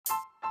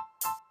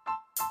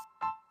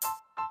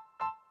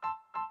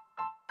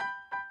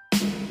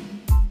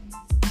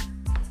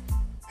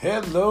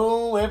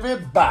Hello,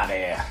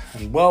 everybody,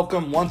 and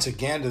welcome once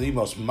again to the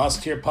most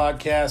must-hear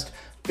podcast,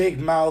 Big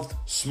Mouth,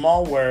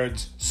 Small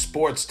Words,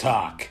 Sports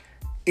Talk.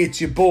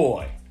 It's your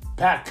boy,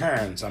 Pat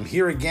Kearns. I'm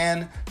here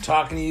again,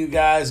 talking to you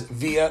guys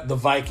via the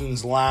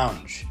Vikings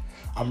Lounge.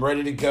 I'm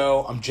ready to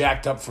go. I'm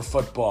jacked up for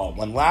football.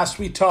 When last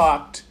we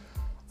talked,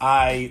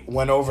 I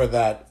went over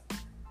that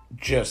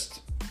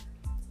just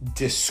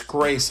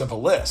disgrace of a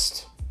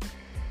list.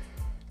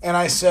 And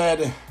I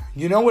said,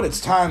 you know what it's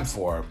time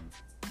for?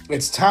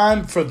 It's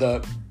time for the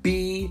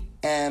BMSW,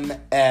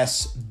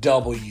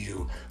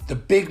 the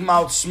Big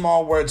Mouth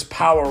Small Words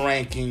Power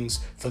Rankings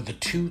for the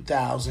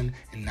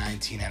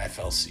 2019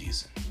 NFL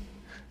season.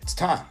 It's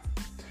time.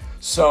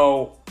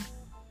 So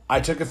I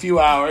took a few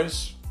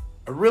hours.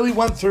 I really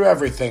went through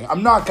everything.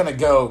 I'm not going to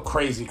go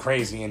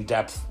crazy in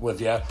depth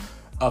with you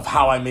of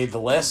how I made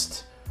the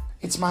list.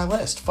 It's my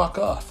list. Fuck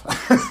off.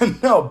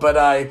 No, but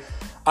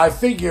I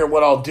figure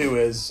what I'll do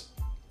is,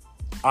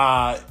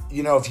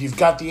 if you've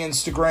got the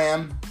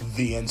Instagram,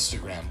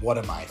 what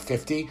am I,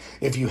 50?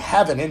 If you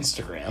have an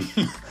Instagram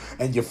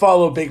and you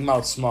follow Big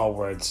Mouth Small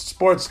Words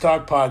Sports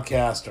Talk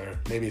Podcast, or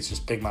maybe it's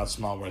just Big Mouth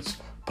Small Words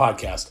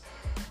Podcast,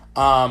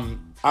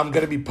 I'm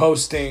going to be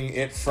posting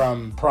it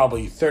from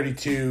probably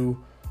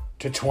 32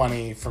 to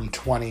 20, from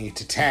 20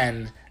 to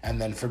 10,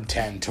 and then from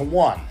 10 to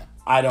 1.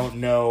 I don't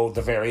know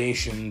the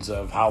variations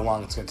of how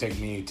long it's going to take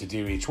me to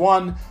do each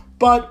one,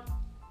 but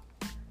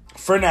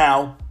for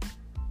now,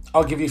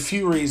 I'll give you a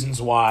few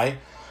reasons why.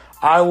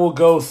 I will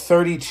go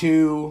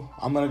 32.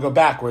 I'm going to go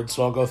backwards,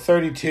 so I'll go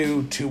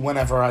 32 to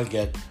whenever I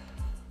get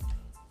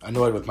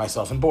annoyed with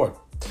myself and bored.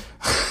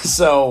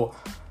 So,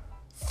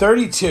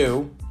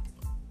 32,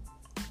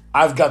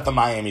 I've got the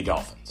Miami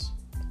Dolphins.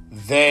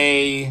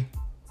 They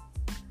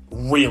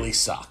really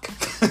suck.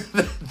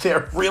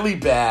 They're really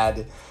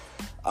bad.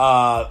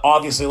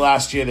 Obviously,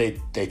 last year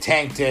they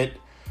tanked it.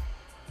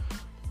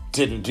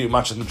 Didn't do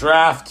much in the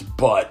draft,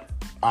 but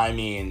I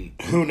mean,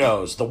 who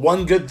knows? The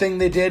one good thing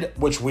they did,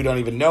 which we don't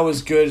even know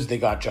is good, is they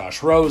got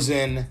Josh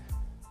Rosen.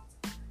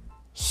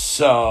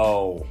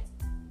 So,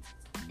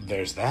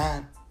 there's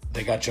that.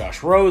 They got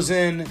Josh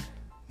Rosen.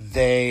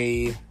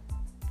 They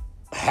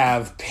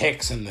have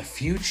picks in the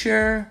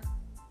future.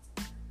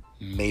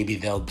 Maybe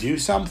they'll do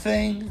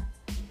something.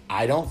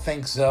 I don't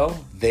think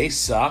so. They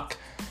suck.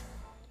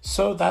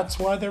 So, that's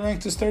why they're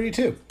ranked as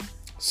 32.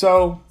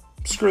 So,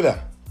 screw them.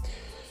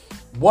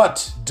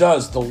 What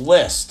does the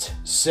list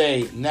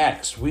say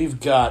next? We've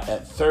got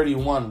at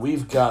 31,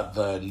 we've got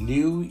the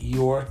New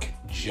York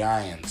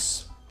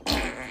Giants.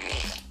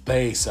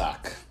 They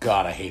suck.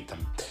 God, I hate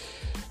them.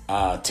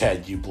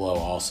 Ted, you blow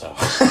also.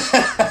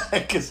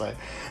 Because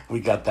we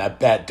got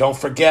that bet. Don't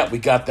forget, we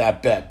got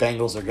that bet.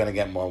 Bengals are going to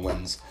get more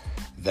wins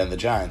than the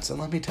Giants. And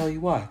let me tell you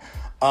why.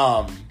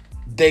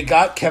 They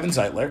got Kevin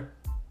Zeitler,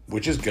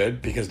 which is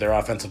good because their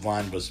offensive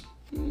line was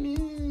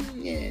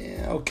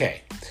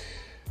okay.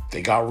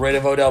 They got rid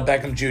of Odell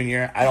Beckham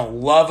Jr. I don't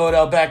love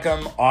Odell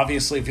Beckham.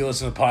 Obviously, if you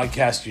listen to the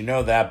podcast, you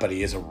know that, but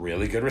he is a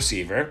really good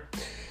receiver.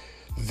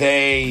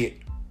 They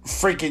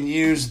freaking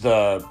used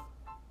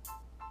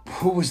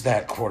who was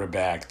that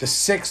quarterback? The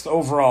 6th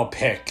overall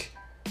pick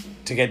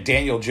to get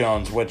Daniel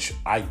Jones, which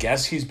I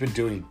guess he's been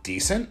doing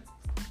decent,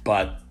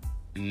 but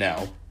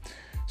no.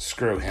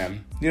 Screw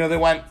him. They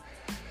went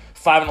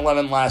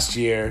 5-11 last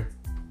year,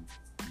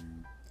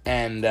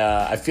 and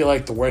I feel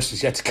like the worst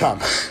is yet to come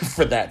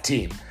for that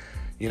team.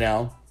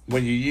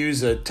 When you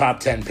use a top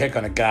 10 pick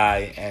on a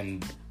guy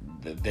and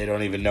they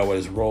don't even know what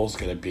his role is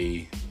going to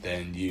be,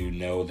 then you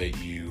know that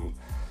you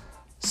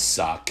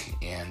suck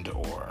and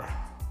or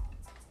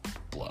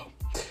blow.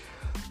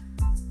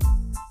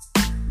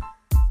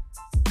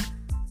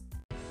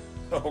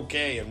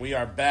 Okay, and we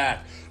are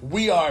back.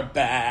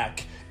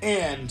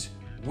 And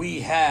we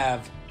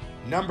have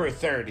number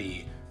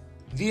 30,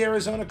 the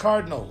Arizona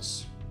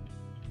Cardinals.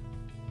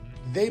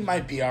 They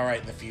might be all right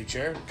in the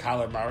future.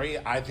 Kyler Murray,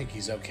 I think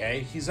he's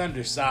okay. He's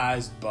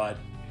undersized, but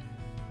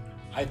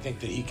I think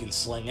that he can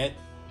sling it.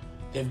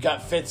 They've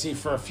got Fitzy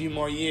for a few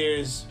more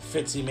years.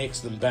 Fitzy makes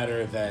them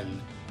better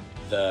than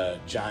the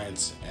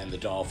Giants and the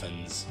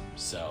Dolphins,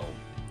 so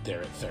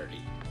they're at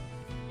 30.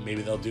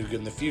 Maybe they'll do good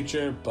in the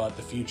future, but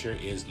the future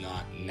is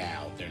not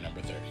now. They're number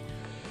 30.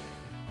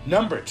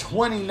 Number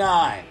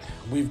 29,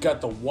 we've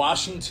got the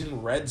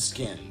Washington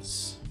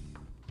Redskins.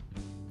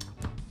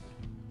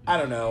 I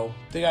don't know.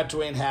 They got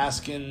Dwayne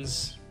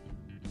Haskins.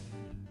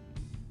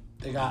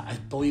 I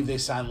believe they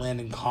signed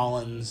Landon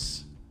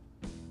Collins.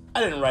 I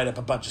didn't write up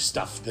a bunch of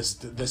stuff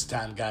this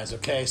time, guys,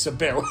 okay? So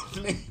bear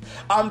with me.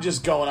 I'm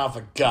just going off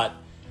a gut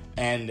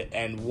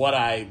and what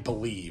I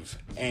believe.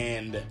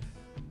 And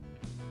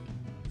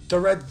the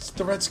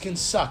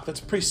Redskins suck. That's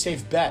a pretty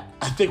safe bet.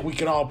 I think we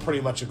can all pretty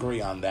much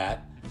agree on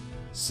that.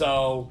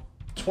 So,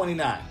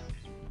 29.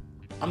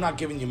 I'm not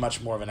giving you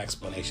much more of an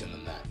explanation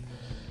than that.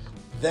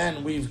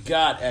 Then we've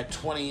got at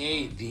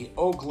 28 the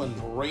Oakland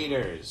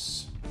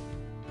Raiders.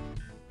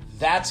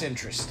 That's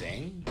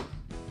interesting.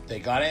 They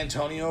got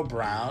Antonio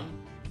Brown.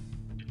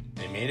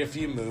 They made a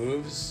few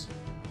moves.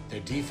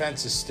 Their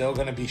defense is still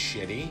going to be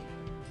shitty.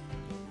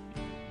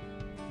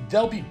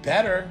 they'll be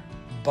better,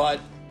 but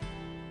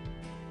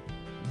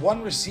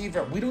one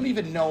receiver, we don't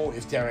even know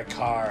if Derek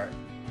Carr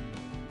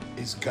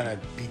is going to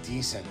be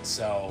decent.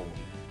 So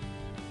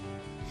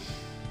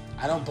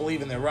I don't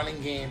believe in their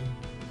running game.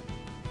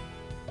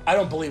 I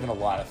don't believe in a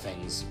lot of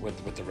things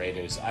with the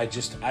Raiders. I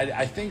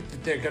think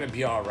that they're going to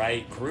be all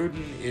right.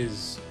 Gruden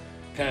is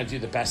going to do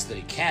the best that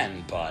he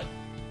can, but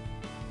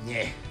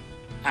yeah,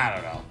 I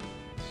don't know.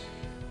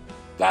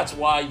 That's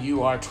why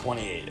you are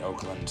 28,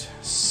 Oakland.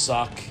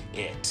 Suck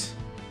it.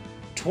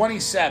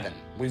 27,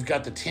 we've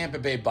got the Tampa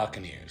Bay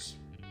Buccaneers.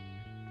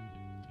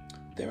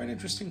 They're an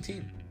interesting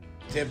team.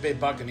 Tampa Bay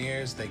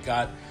Buccaneers, they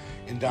got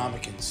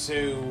Ndamukong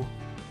Suh.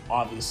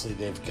 Obviously,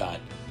 they've got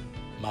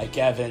Mike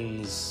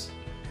Evans.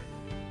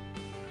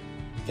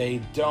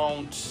 They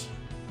don't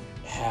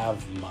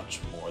have much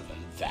more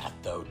than that,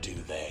 though, do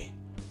they?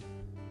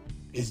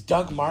 Is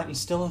Doug Martin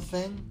still a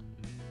thing?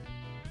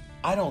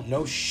 I don't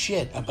know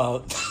shit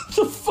about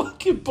the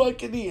fucking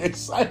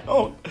Buccaneers. I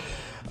don't.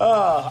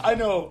 I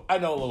know a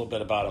little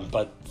bit about them,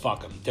 but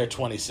fuck them. They're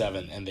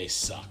 27 and they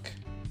suck.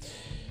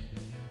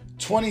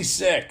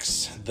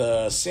 26,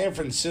 the San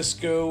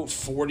Francisco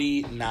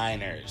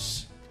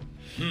 49ers.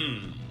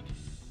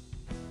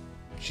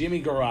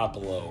 Jimmy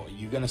Garoppolo, are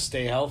you going to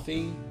stay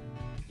healthy?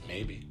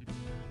 Maybe.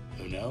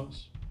 Who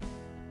knows?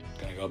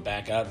 Going to go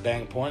back out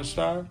bang porn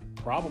star?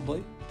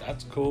 Probably.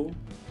 That's cool.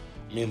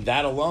 I mean,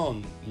 that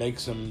alone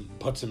puts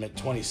him at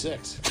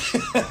 26.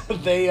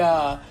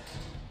 All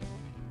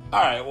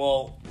right,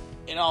 well,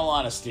 in all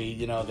honesty,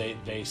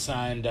 they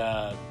signed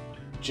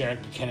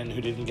Jerick McKinnon,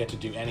 who didn't get to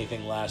do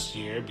anything last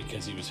year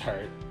because he was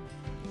hurt.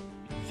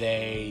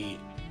 They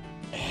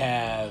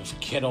have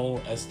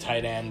Kittle as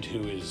tight end,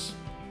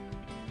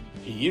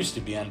 he used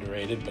to be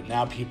underrated, but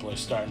now people are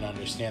starting to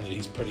understand that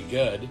he's pretty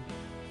good.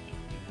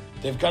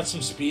 They've got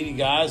some speedy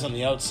guys on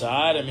the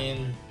outside. I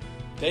mean,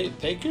 they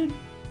could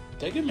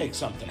make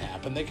something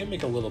happen. They can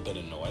make a little bit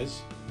of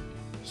noise.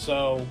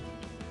 So,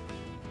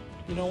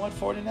 you know what,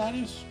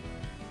 49ers?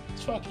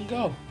 Let's fucking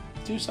go.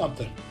 Do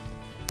something.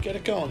 Get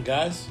it going,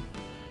 guys.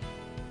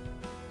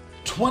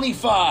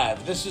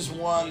 25. This is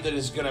one that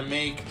is going to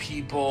make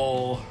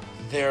people,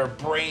 their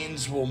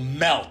brains will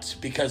melt,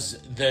 because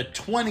the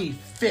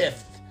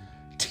 25th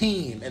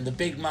team in the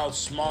Big Mouth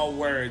Small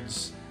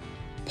Words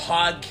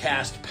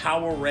podcast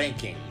power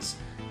rankings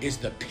is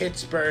the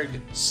Pittsburgh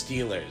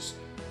Steelers.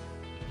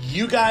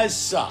 You guys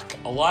suck.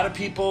 A lot of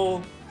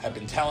people have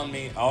been telling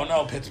me, oh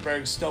no,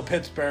 Pittsburgh's still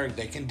Pittsburgh.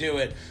 They can do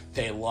it.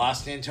 They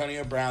lost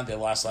Antonio Brown. They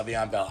lost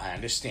Le'Veon Bell. I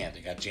understand.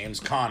 They got James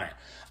Conner.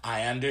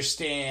 I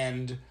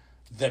understand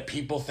that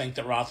people think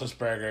that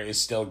Roethlisberger is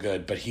still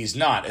good, but he's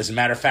not. As a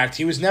matter of fact,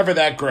 he was never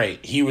that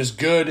great. He was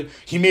good.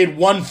 He made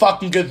one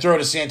fucking good throw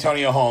to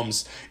Santonio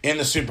Holmes in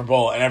the Super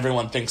Bowl, and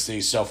everyone thinks that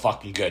he's so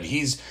fucking good.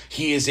 He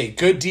is a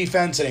good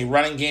defense and a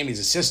running game. He's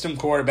a system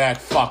quarterback.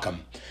 Fuck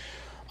him.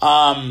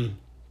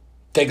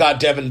 They got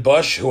Devin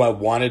Bush, who I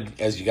wanted,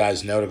 as you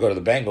guys know, to go to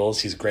the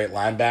Bengals. He's a great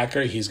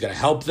linebacker. He's going to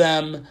help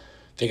them.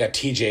 They got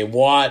TJ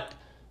Watt.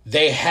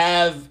 They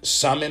have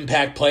some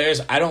impact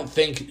players. I don't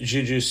think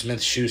Juju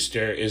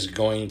Smith-Schuster is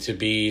going to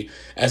be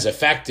as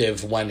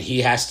effective when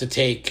he has to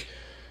take...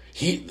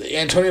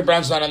 Antonio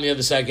Brown's not on the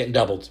other side getting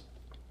doubled.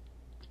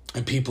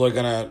 And people are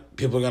gonna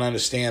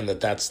understand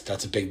that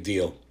that's a big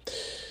deal.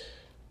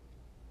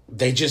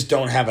 They just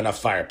don't have enough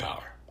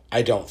firepower,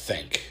 I don't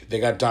think. They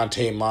got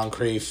Dante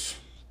Moncrief.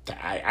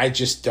 I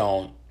just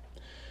don't.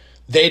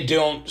 They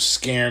don't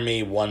scare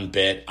me one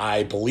bit.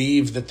 I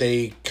believe that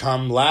they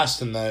come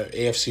last in the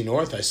AFC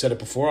North. I said it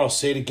before. I'll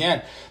say it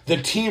again. The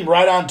team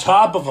right on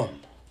top of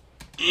them.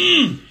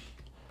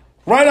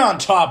 Right on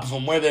top of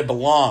them where they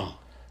belong.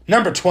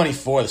 Number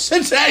 24, the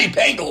Cincinnati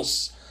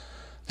Bengals.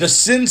 The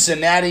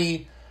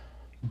Cincinnati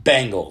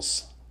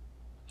Bengals.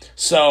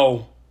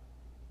 So,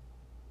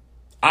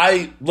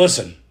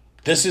 listen,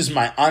 this is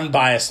my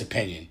unbiased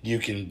opinion. You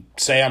can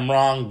say I'm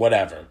wrong,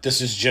 whatever. This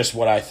is just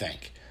what I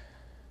think.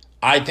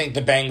 I think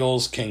the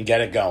Bengals can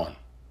get it going.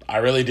 I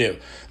really do.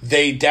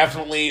 They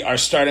definitely are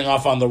starting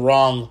off on the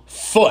wrong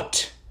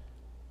foot.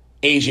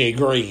 AJ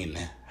Green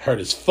hurt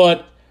his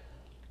foot.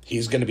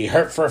 He's going to be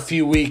hurt for a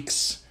few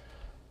weeks.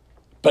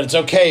 But it's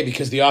okay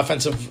because the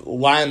offensive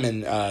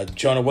lineman,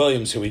 Jonah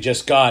Williams, who we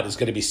just got, is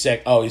going to be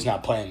sick. Oh, he's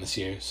not playing this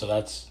year, so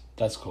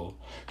that's cool.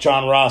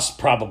 John Ross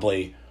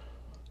probably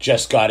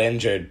just got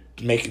injured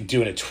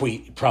doing a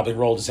tweet. Probably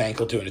rolled his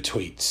ankle doing a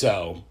tweet.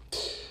 So...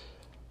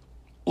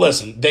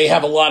 listen, they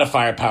have a lot of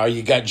firepower.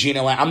 You got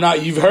Geno.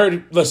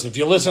 Listen, if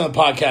you listen to the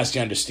podcast,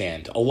 you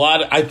understand.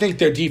 I think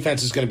their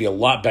defense is going to be a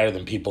lot better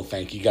than people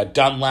think. You got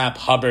Dunlap,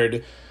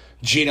 Hubbard,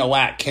 Geno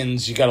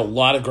Atkins. You got a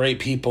lot of great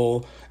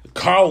people.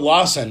 Carl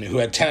Lawson, who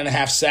had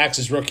 10.5 sacks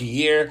his rookie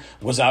year,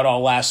 was out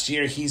all last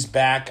year. He's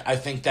back. I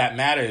think that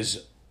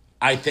matters.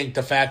 I think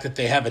the fact that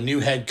they have a new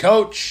head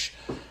coach,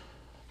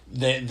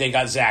 they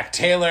got Zach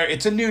Taylor.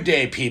 It's a new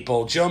day,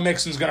 people. Joe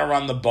Mixon's going to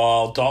run the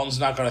ball. Dalton's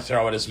not going to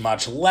throw it as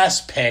much. Less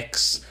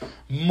picks.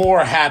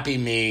 More happy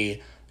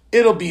me.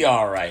 It'll be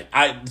all right.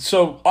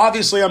 So,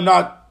 obviously, I'm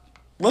not...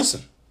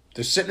 Listen,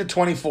 they're sitting at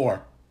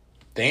 24.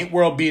 They ain't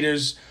world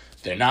beaters.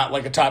 They're not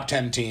like a top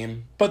 10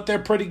 team, but they're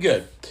pretty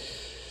good.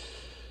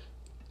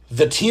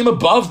 The team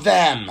above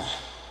them,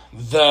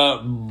 the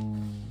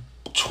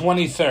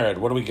 23rd,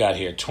 what do we got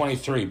here?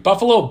 23,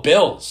 Buffalo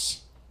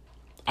Bills.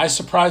 I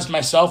surprised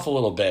myself a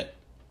little bit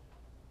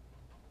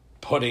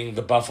putting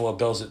the Buffalo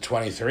Bills at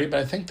 23, but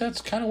I think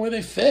that's kind of where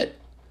they fit.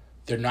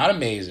 They're not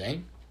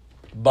amazing,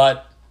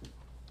 but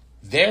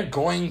they're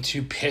going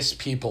to piss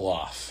people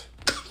off.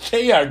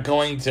 They are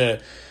going to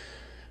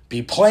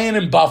be playing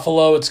in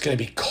Buffalo. It's going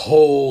to be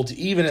cold,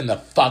 even in the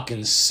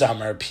fucking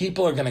summer.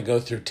 People are going to go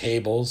through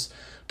tables.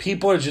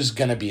 People are just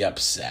going to be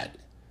upset.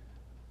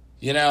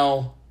 You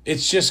know,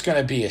 it's just going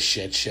to be a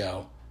shit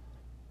show.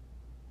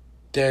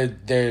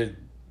 There's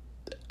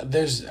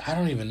I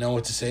don't even know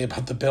what to say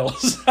about the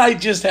Bills. I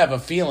just have a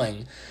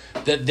feeling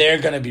that they're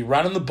going to be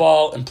running the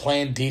ball and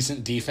playing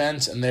decent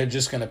defense, and they're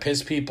just going to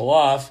piss people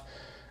off,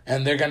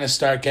 and they're going to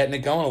start getting it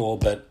going a little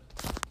bit.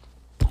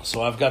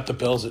 So I've got the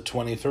Bills at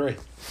 23.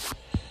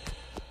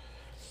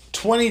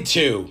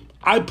 22,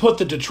 I put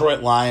the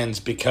Detroit Lions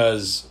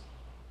because,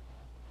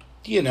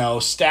 you know,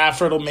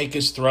 Stafford will make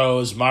his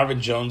throws.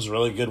 Marvin Jones,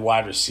 really good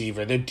wide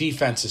receiver. Their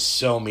defense is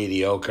so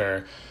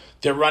mediocre.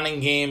 Their running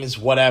game is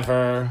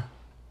whatever.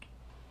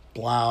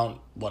 Blount,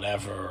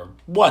 whatever.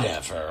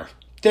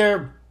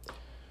 They're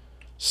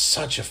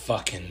such a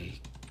fucking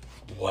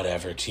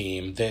whatever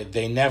team.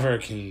 They never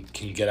can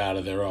get out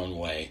of their own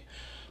way.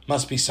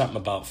 Must be something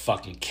about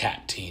fucking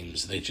cat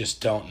teams. They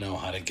just don't know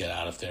how to get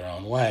out of their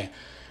own way.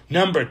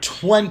 Number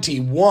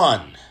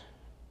 21,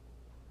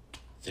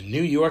 the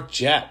New York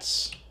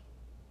Jets.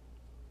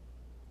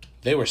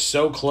 They were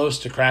so close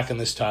to cracking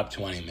this top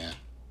 20, man.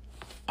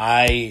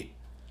 I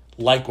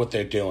like what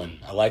they're doing.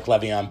 I like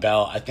Le'Veon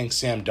Bell. I think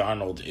Sam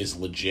Darnold is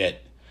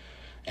legit.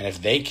 And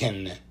if they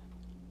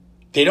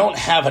don't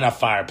have enough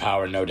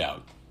firepower, no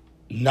doubt.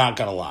 Not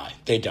going to lie.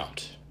 They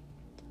don't.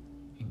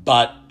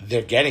 But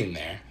they're getting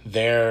there.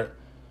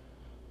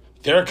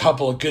 They're a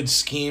couple of good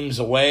schemes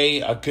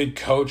away, a good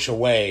coach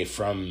away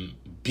from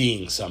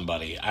being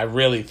somebody. I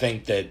really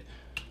think that,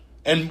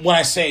 and when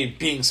I say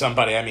being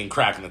somebody, I mean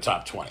cracking the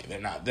top 20. They're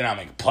not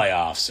making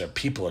playoffs, or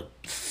people are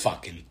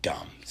fucking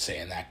dumb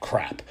saying that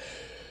crap.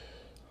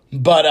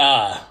 But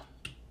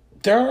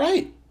they're all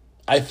right.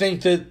 I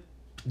think that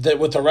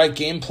with the right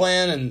game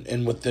plan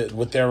and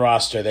with their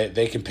roster,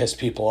 they can piss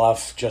people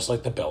off just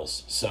like the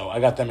Bills. So I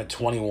got them at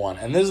 21.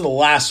 And this is the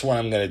last one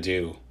I'm going to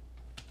do.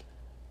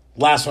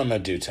 Last one I'm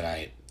going to do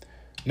tonight.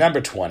 Number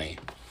 20.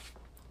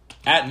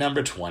 At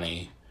number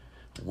 20,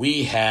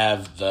 we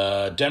have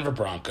the Denver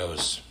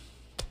Broncos.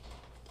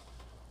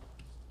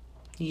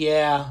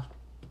 Yeah.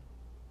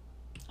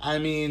 I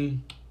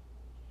mean,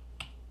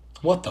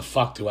 what the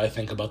fuck do I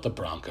think about the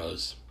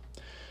Broncos?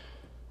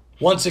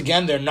 Once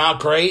again, they're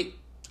not great.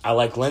 I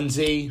like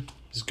Lindsey.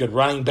 He's a good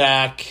running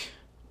back.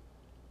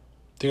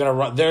 They're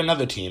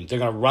another team. They're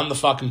gonna run the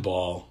fucking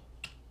ball.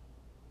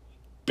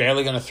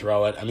 Barely gonna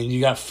throw it. I mean,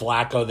 you got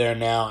Flacco there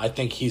now. I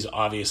think he's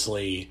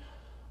obviously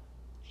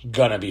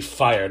gonna be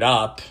fired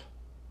up.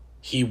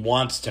 He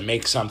wants to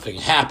make something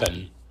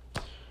happen.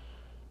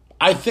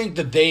 I think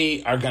that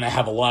they are gonna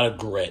have a lot of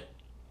grit.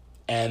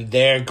 And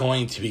they're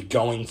going to be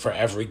going for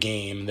every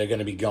game. They're going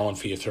to be going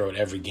for your throat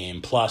every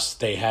game. Plus,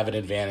 they have an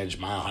advantage,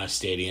 Mile High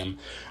Stadium.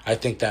 I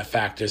think that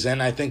factors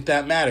in. I think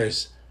that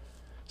matters.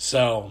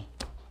 So,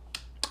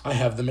 I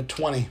have them at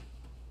 20.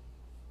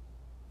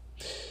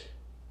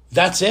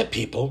 That's it,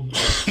 people.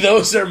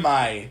 Those are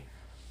my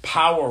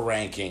power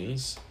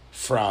rankings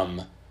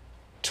from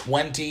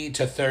 20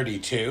 to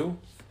 32.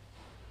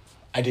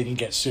 I didn't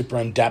get super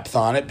in-depth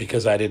on it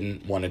because I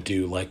didn't want to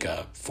do like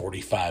a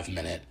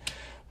 45-minute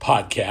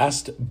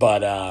podcast,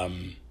 but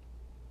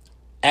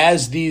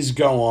as these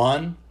go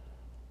on,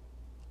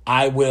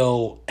 I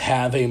will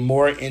have a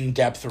more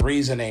in-depth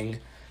reasoning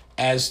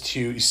as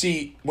to,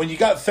 see, when you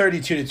got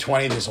 32 to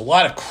 20, there's a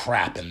lot of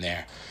crap in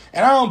there,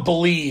 and I don't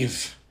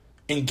believe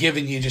in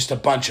giving you just a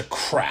bunch of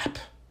crap,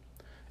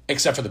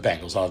 except for the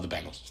Bengals. I love the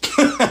Bengals,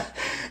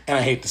 and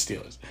I hate the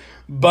Steelers,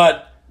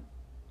 but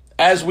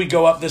as we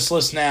go up this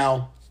list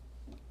now,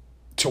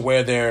 to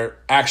where they're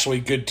actually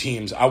good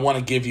teams, I want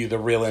to give you the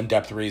real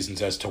in-depth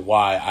reasons as to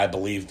why I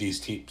believe these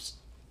teams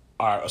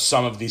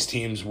some of these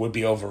teams would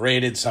be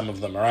overrated, some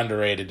of them are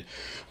underrated.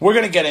 We're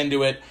going to get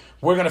into it.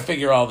 We're going to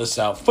figure all this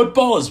out.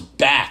 Football is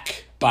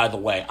back, by the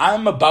way.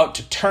 I'm about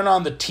to turn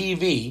on the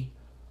TV.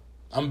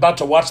 I'm about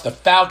to watch the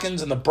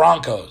Falcons and the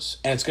Broncos,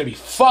 and it's going to be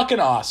fucking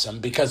awesome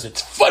because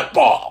it's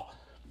football,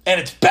 and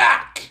it's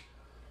back.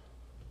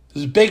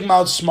 This is Big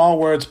Mouth Small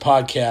Words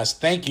Podcast.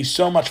 Thank you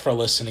so much for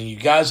listening. You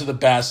guys are the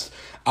best.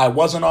 I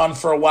wasn't on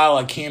for a while.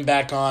 I came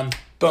back on.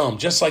 Boom.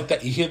 Just like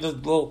that. You hear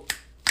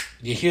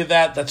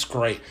that? That's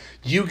great.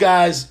 You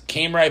guys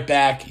came right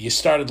back. You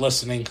started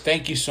listening.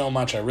 Thank you so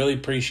much. I really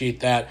appreciate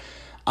that.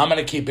 I'm going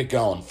to keep it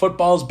going.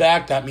 Football's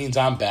back. That means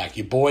I'm back.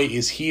 Your boy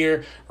is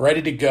here,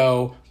 ready to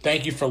go.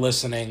 Thank you for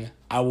listening.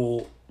 I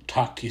will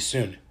talk to you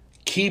soon.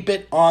 Keep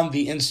it on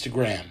the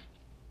Instagram.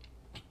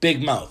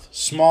 Big Mouth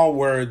Small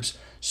Words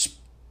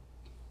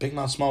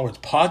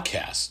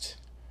Podcast.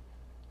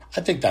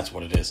 I think that's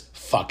what it is.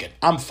 Fuck it.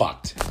 I'm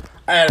fucked.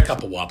 I had a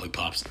couple wobbly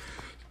pops.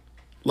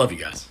 Love you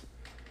guys.